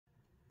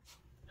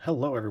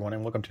Hello everyone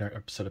and welcome to another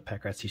episode of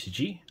Pack Rats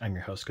TCG. I'm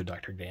your host, Good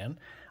Dr. Dan.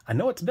 I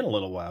know it's been a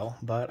little while,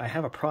 but I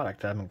have a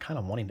product that I'm kind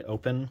of wanting to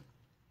open.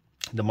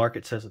 The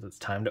market says that it's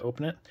time to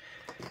open it,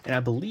 and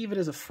I believe it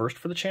is a first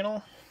for the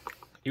channel.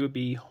 It would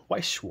be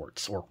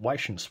Schwartz or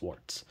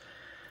Schwartz.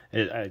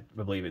 I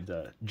believe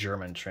the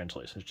German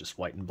translation is just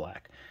white and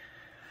black.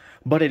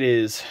 But it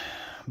is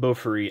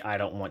Bofuri, I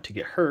don't want to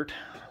get hurt,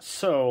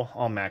 so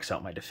I'll max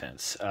out my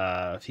defense.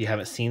 If you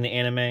haven't seen the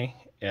anime,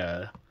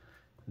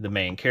 the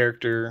main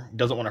character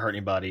doesn't want to hurt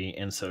anybody,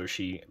 and so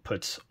she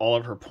puts all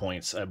of her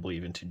points, I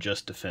believe, into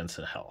just defense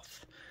and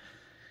health.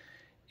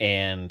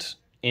 And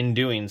in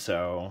doing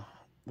so,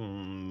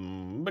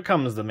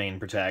 becomes the main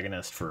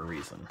protagonist for a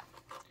reason.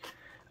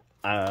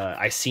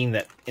 I've seen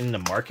that in the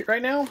market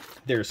right now,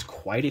 there's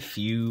quite a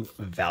few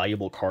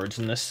valuable cards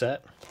in this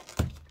set.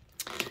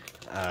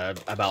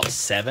 About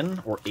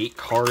 7 or 8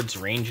 cards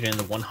ranging in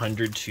the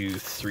 $100 to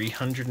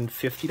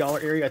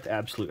 $350 area at the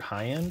absolute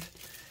high end.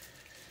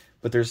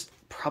 But there's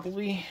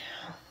probably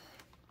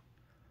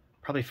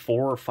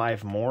 4 or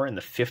 5 more in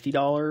the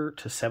 $50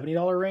 to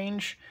 $70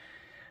 range.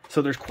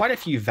 So there's quite a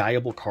few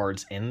valuable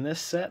cards in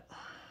this set.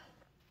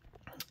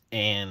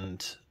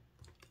 And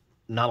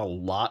not a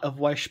lot of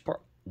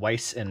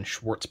Weiss and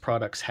Schwartz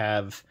products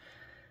have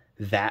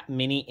that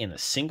many in a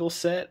single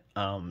set.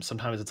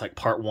 Sometimes it's like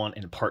part 1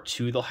 and part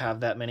 2 they'll have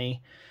that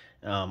many.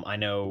 I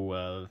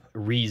know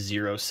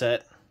Re-Zero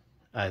set,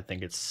 I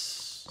think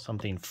it's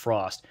something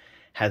Frost,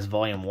 has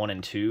volume 1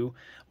 and 2.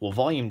 Well,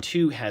 volume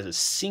 2 has a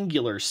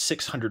singular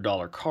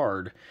 $600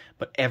 card,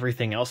 but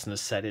everything else in the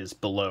set is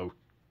below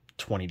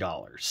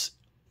 $20.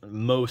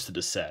 Most of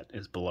the set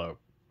is below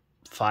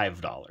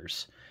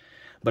 $5.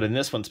 But in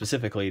this one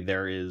specifically,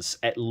 there is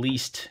at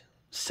least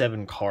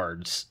 7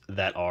 cards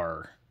that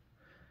are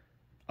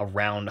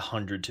around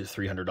 $100 to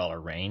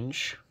 $300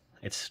 range.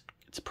 It's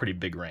a pretty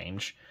big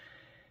range.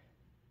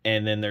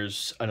 And then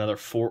there's another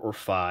 4 or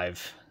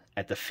 5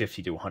 at the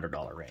 $50 to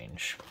 $100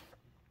 range.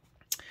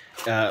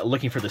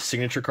 Looking for the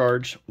signature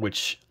cards,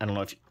 which I don't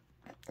know if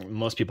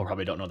most people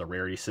probably don't know the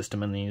rarity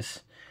system in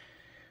these.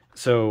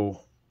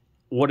 So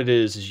what it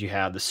is you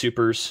have the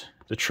supers,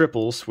 the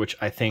triples, which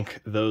I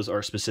think those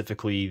are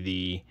specifically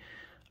the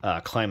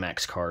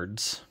climax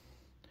cards.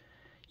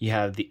 You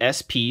have the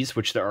SPs,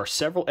 which there are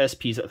several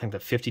SPs at I think the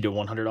 $50 to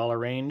 $100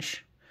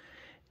 range,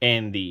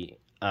 and the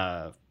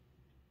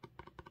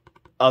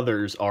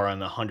others are on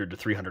the $100 to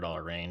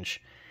 $300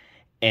 range.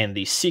 And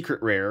the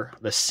secret rare,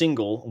 the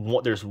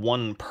single, there's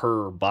 1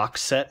 per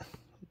box set.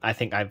 I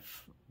think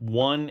I've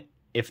 1,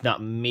 if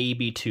not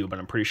maybe 2, but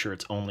I'm pretty sure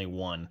it's only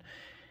 1.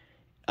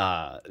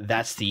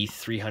 That's the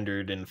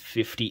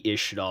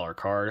 $350-ish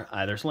card.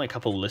 There's only a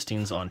couple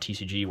listings on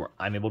TCG where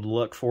I'm able to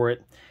look for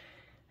it,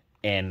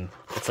 and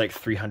it's like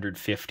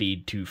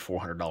 $350 to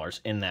 $400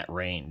 in that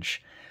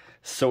range.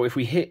 So if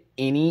we hit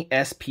any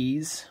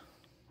SPs,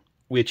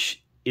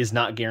 which is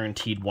not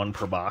guaranteed 1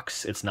 per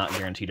box. It's not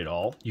guaranteed at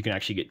all. You can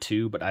actually get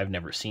 2, but I've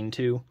never seen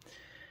 2.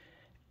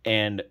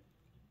 And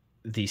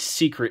the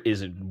secret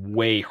is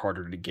way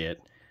harder to get.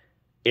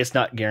 It's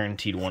not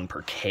guaranteed 1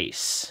 per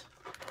case.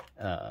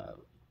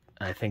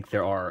 I think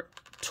there are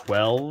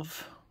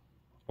 12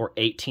 or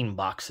 18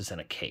 boxes in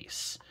a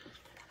case.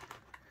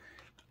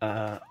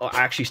 I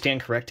actually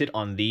stand corrected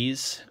on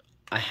these.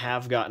 I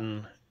have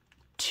gotten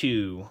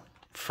 2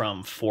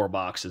 from 4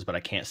 boxes, but I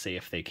can't say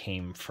if they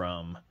came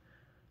from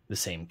the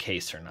same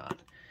case or not.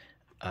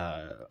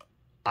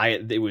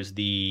 It was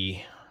the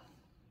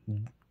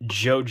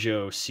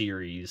JoJo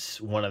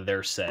series, one of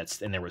their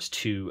sets, and there was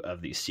 2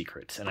 of these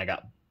secrets, and I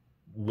got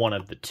 1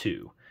 of the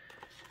 2.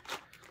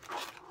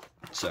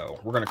 So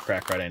we're gonna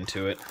crack right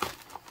into it.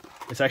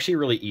 It's actually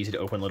really easy to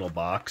open a little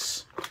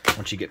box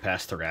once you get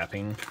past the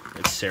wrapping.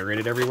 It's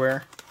serrated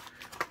everywhere.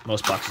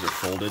 Most boxes are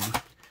folded,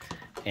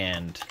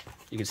 and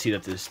you can see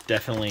that this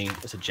definitely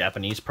is a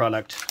Japanese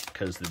product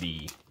because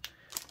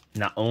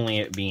not only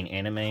it being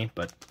anime,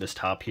 but this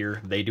top here,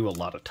 they do a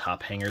lot of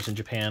top hangers in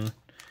Japan.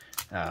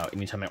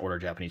 Anytime I order a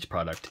Japanese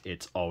product,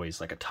 it's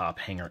always like a top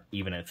hanger,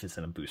 even if it's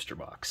in a booster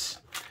box.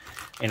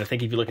 And I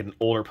think if you look at an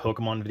older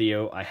Pokemon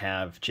video, I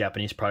have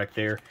Japanese product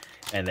there,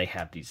 and they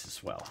have these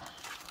as well.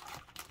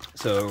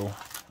 So,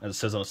 as it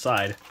says on the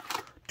side,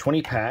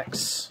 20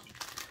 packs.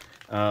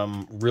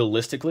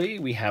 Realistically,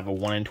 we have a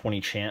 1 in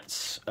 20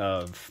 chance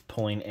of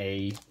pulling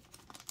a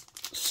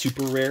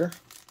super rare.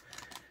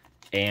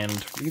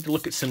 And we need to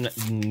look at some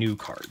new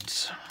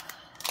cards.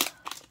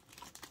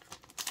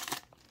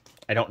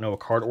 I don't know a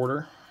card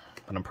order,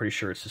 but I'm pretty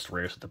sure it's just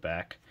rares at the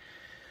back.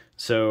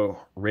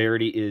 So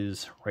rarity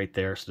is right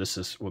there. So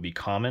this will be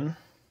common.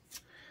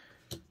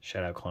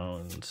 Shadow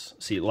clones.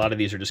 See, a lot of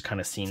these are just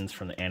kind of scenes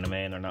from the anime,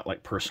 and they're not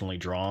like personally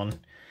drawn.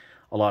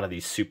 A lot of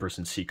these supers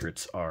and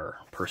secrets are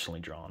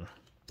personally drawn.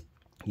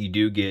 You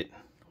do get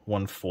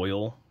 1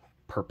 foil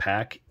per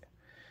pack,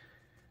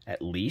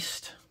 at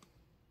least.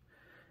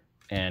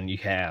 And you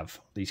have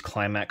these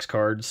climax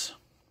cards.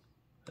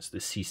 That's the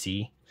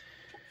CC.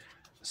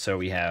 So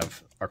we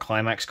have our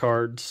climax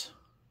cards,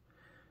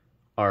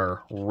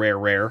 our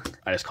rare.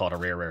 I just call it a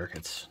rare.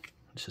 It's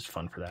just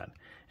fun for that.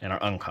 and our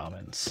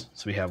uncommons.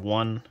 So we have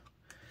 1,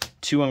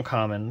 2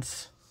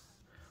 uncommons,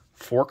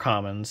 4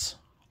 commons,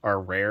 our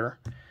rare,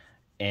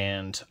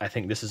 and I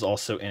think this is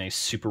also in a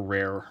super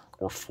rare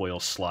or foil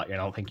slot. I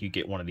don't think you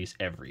get one of these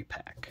every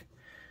pack.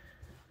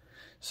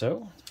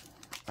 So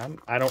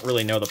I don't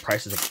really know the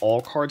prices of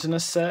all cards in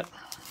this set,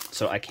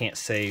 so I can't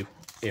say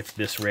if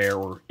this rare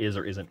is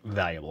or isn't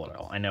valuable at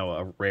all. I know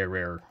a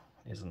rare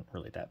isn't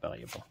really that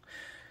valuable.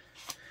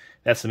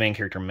 That's the main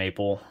character,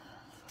 Maple.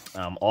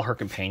 All her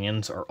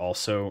companions are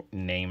also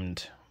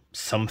named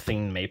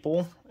something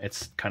Maple.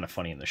 It's kind of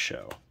funny in the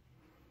show.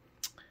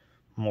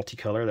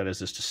 Multicolor, that is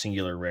just a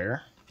singular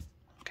rare.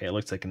 Okay, it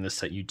looks like in this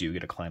set you do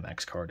get a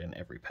climax card in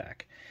every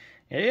pack.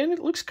 And it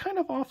looks kind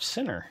of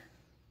off-center.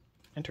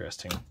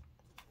 Interesting.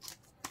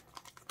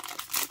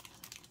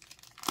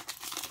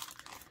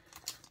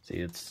 See,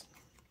 it's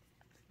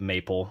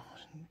Maple.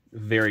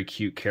 Very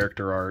cute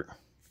character art.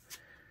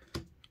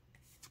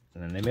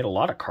 And then they made a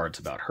lot of cards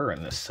about her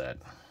in this set.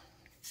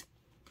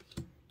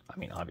 I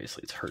mean,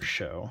 obviously it's her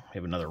show. We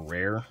have another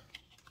rare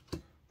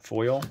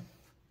foil.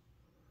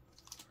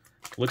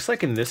 Looks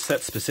like in this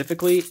set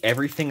specifically,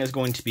 everything is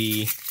going to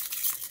be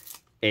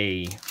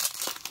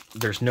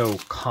there's no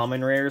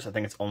common rares. I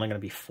think it's only going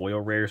to be foil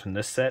rares in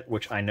this set,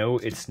 which I know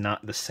it's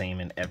not the same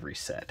in every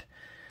set.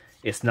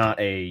 It's not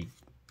a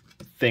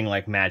thing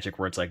like Magic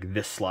where it's like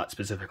this slot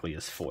specifically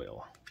is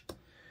foil.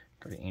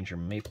 Guardian Angel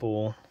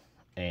Maple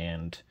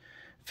and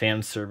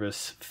Fan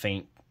Service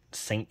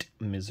Saint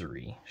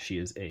Misery. She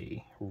is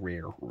a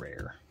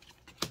rare.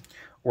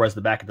 Or as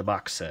the back of the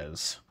box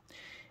says,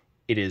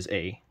 it is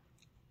it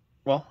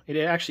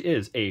actually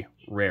is a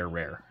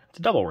rare. It's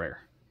a double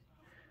rare.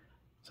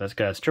 So that's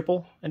got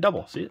triple and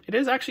double. See,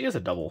 it actually is a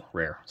double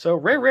rare. So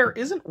rare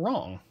isn't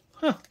wrong.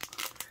 Huh.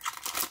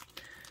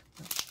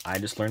 I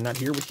just learned that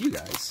here with you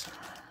guys.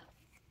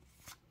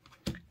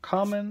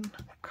 Common.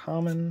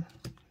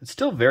 It's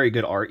still very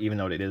good art, even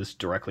though it is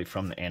directly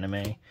from the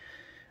anime.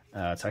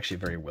 It's actually a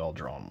very well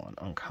drawn one.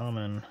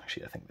 Uncommon.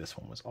 Actually, I think this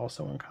one was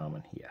also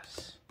uncommon.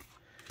 Yes.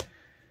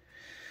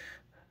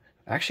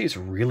 Actually, it's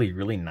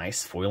really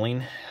nice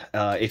foiling.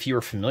 If you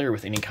are familiar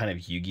with any kind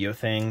of Yu-Gi-Oh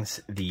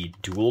things, the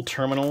dual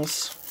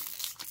terminals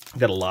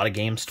that a lot of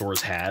game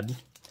stores had,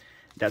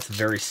 that's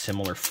very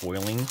similar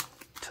foiling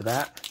to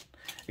that.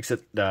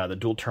 Except the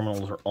dual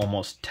terminals are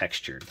almost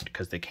textured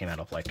because they came out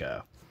of like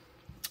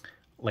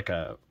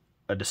a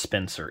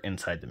dispenser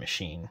inside the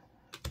machine.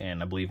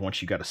 And I believe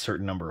once you got a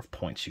certain number of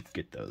points, you could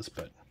get those.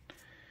 But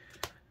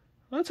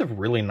well, that's a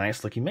really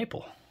nice looking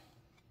Maple.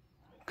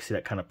 See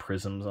that kind of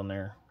prisms on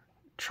there?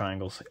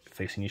 Triangles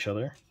facing each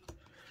other.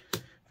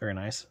 Very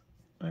nice.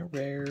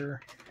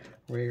 Rare.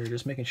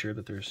 Just making sure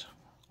that there's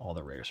all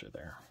the rares are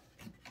there.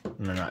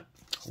 And they're not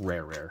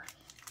rare.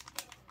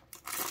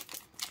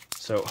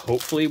 So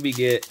hopefully we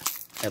get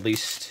at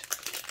least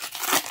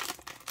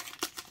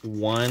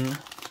one.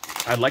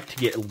 I'd like to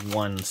get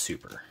one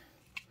super.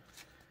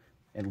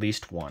 At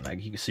least one.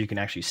 So you can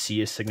actually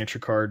see a signature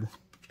card.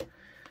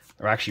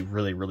 They're actually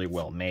really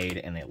well made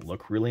and they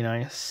look really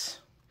nice.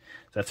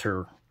 That's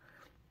her.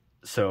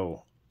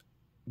 So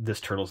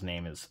this turtle's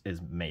name is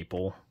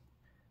Maple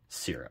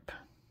Syrup.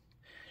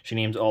 She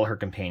names all her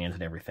companions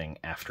and everything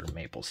after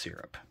maple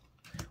syrup.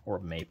 Or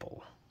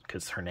Maple,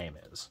 because her name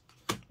is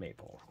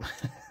Maple.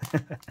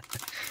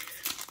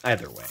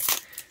 Either way.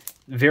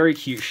 Very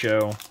cute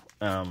show.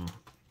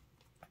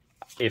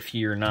 If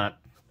you're not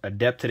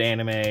adept at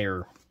anime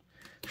or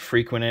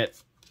frequent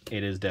it,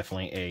 it is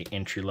definitely a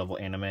entry-level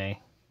anime.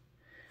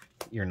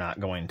 You're not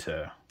going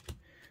to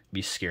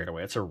be scared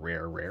away. It's a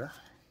rare.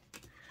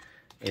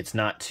 It's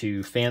not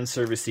too fan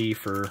servicey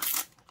for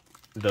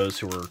those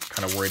who are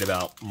kind of worried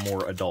about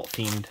more adult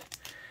themed.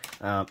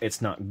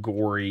 It's not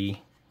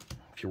gory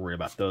if you're worried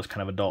about those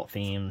kind of adult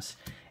themes,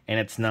 and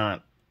it's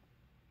not.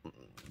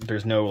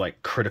 There's no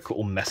like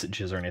critical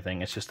messages or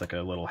anything. It's just like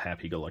a little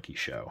happy-go-lucky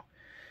show.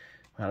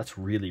 Wow, that's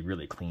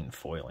really clean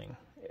foiling.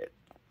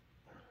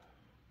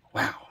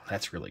 Wow,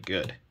 that's really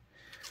good.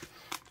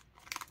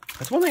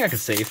 That's one thing I could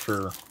say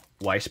for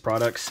Weiss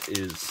products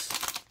is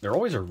they're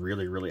always a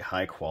really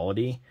high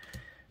quality.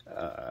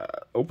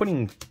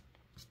 Opening,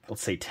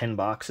 let's say 10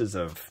 boxes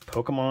of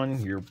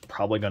Pokemon, you're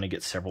probably going to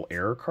get several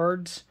error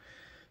cards,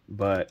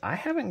 but I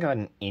haven't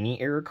gotten any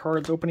error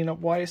cards opening up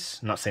Weiss.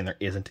 I'm not saying there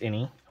isn't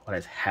any, but I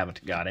just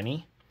haven't got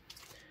any.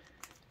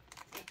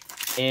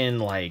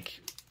 And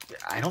like,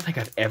 I don't think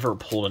I've ever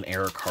pulled an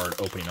error card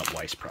opening up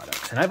Weiss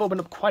products. And I've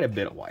opened up quite a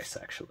bit of Weiss,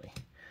 actually.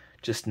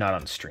 Just not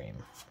on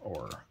stream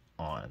or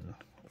on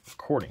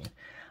recording.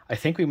 I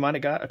think we might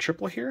have got a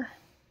triple here.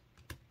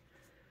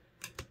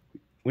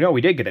 No,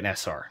 we did get an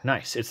SR.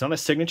 Nice. It's not a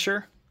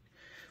signature,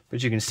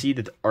 but you can see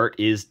that the art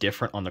is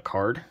different on the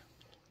card.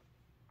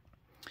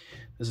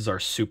 This is our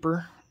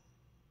super.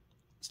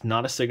 It's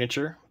not a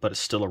signature, but it's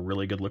still a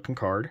really good looking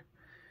card.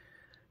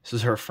 This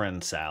is her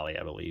friend Sally,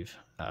 I believe.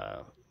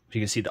 You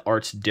can see the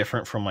art's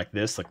different from like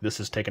this. Like this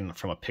is taken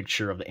from a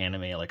picture of the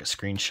anime, like a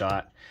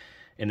screenshot,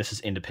 and this is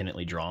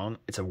independently drawn.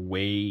 It's a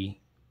way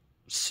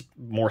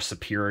more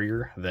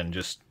superior than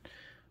just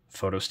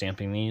photo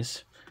stamping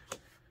these.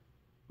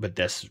 but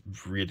that's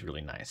really,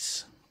 really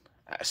nice.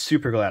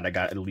 Super glad I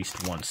got at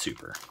least one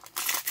super.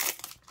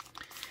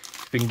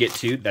 If we can get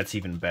two, that's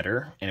even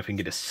better. And if we can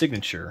get a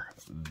signature,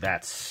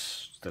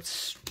 that's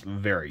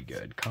very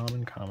good.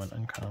 Common, common,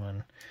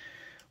 uncommon,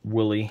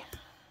 woolly,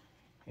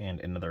 and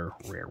another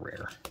rare,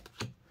 rare.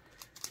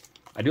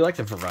 I do like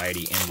the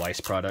variety in Weiss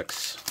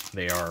products.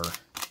 They are,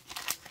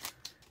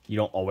 you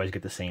don't always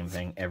get the same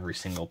thing every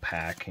single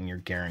pack, and you're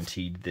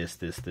guaranteed this,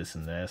 this, this,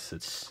 and this.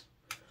 It's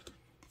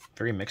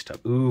very mixed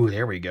up. Ooh,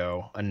 there we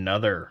go.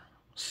 Another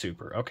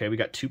super. Okay, we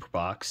got 2 per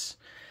box.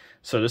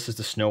 So this is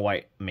the Snow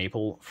White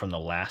Maple from the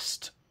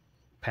last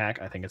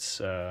pack. I think it's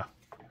up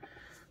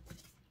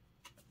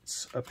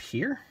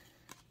here.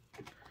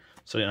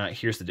 So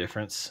here's the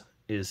difference.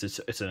 Is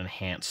it's an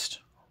enhanced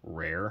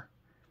rare.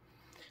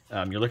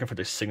 You're looking for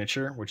the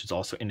signature, which is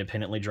also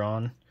independently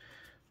drawn.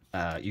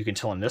 You can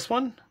tell on this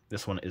one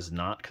is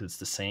not, because it's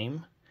the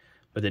same,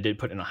 but they did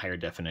put in a higher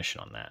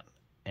definition on that,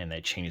 and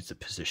they changed the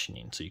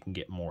positioning so you can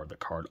get more of the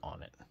card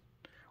on it,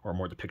 or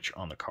more of the picture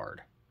on the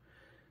card.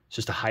 It's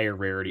just a higher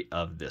rarity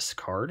of this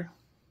card,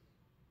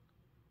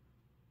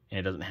 and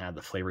it doesn't have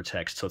the flavor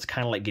text, so it's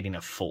kind of like getting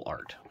a full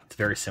art. It's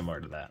very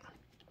similar to that.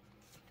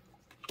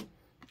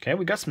 Okay,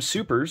 we got some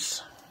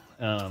supers.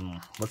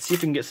 Let's see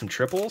if we can get some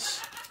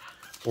triples,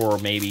 or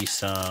maybe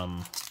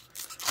some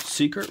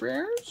secret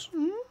rares,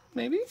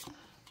 maybe.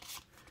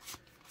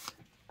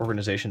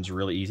 Organization's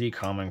really easy.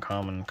 Common,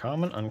 common,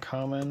 common,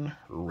 uncommon,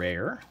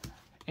 rare,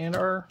 and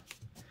our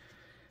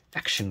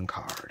action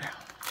card,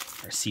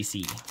 our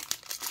CC,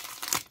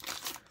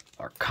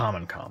 our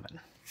common, common.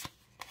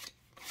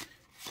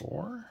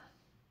 4,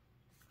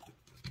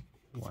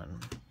 1,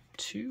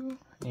 2,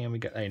 and we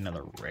got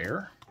another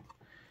rare.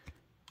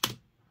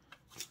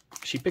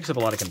 She picks up a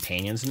lot of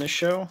companions in this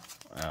show.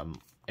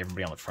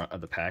 Everybody on the front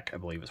of the pack, I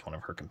believe, is one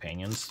of her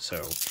companions.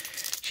 So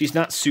she's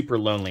not super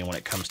lonely when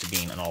it comes to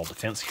being an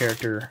all-defense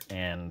character,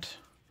 and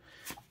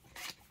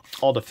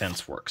all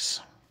defense works.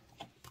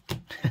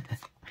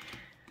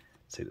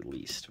 Say the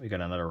least. We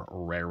got another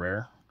rare,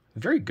 rare.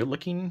 Very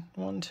good-looking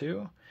one,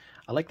 too.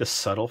 I like the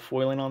subtle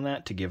foiling on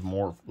that to give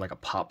more like a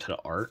pop to the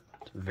art.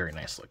 It's very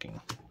nice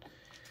looking.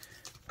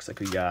 Looks like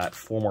we got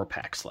 4 more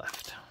packs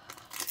left.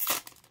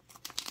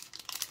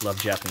 Love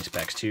Japanese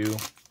packs too,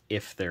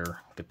 if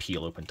they're the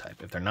peel open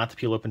type. If they're not the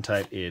peel open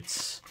type,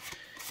 it's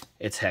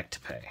heck to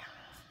pay.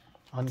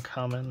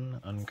 Uncommon,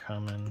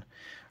 uncommon,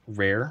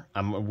 rare.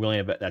 I'm willing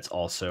to bet that's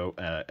also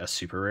a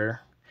super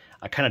rare.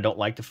 I kind of don't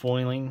like the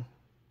foiling,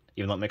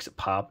 even though it makes it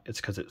pop. It's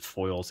because it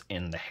foils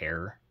in the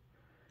hair,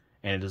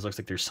 and it just looks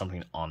like there's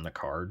something on the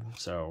card,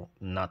 so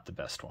not the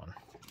best one.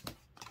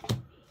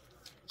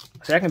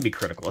 So that can be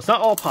critical. It's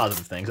not all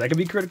positive things. That can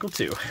be critical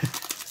too.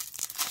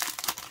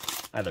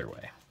 Either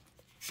way.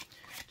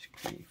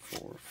 3,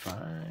 4,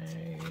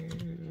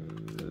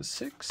 5,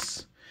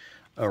 6.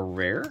 A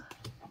rare.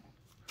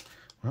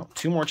 Well,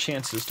 2 more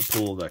chances to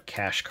pull the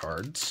cash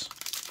cards.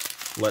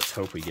 Let's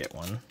hope we get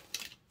one.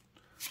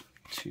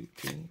 2,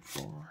 3,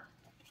 4.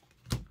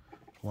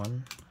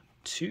 1,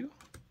 2.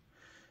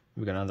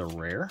 We got another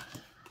rare.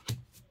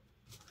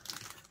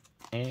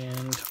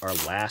 And our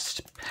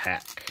last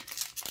pack.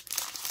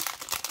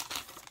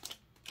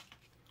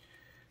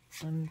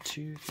 1,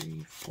 2,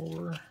 3,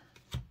 4.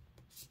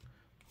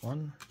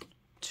 1,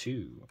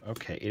 2.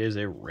 Okay, it is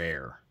a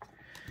rare.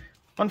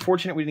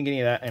 Unfortunate we didn't get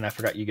any of that, and I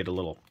forgot you get a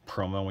little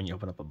promo when you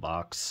open up a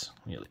box.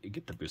 You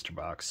get the booster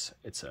box.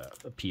 It's a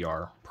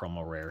PR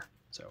promo rare.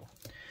 So,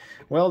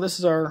 well, this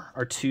is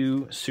our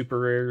 2 super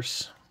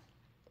rares.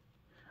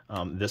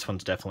 This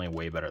one's definitely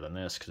way better than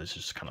this because it's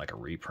just kind of like a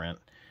reprint.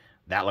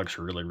 That looks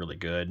really, really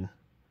good.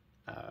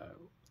 I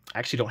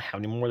actually don't have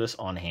any more of this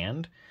on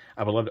hand.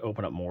 I would love to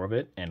open up more of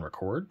it and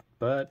record,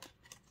 but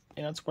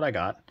you know, that's what I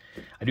got.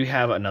 I do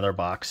have another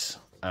box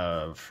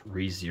of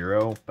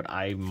ReZero, but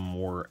I'm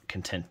more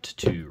content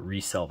to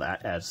resell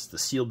that as the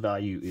sealed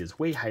value is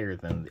way higher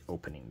than the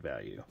opening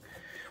value.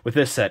 With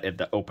this set,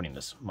 the opening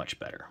is much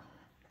better.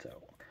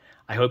 So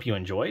I hope you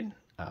enjoyed.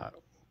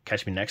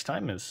 Catch me next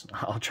time, as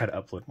I'll try to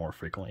upload more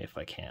frequently if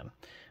I can.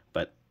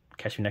 But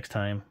catch me next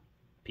time.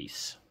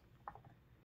 Peace.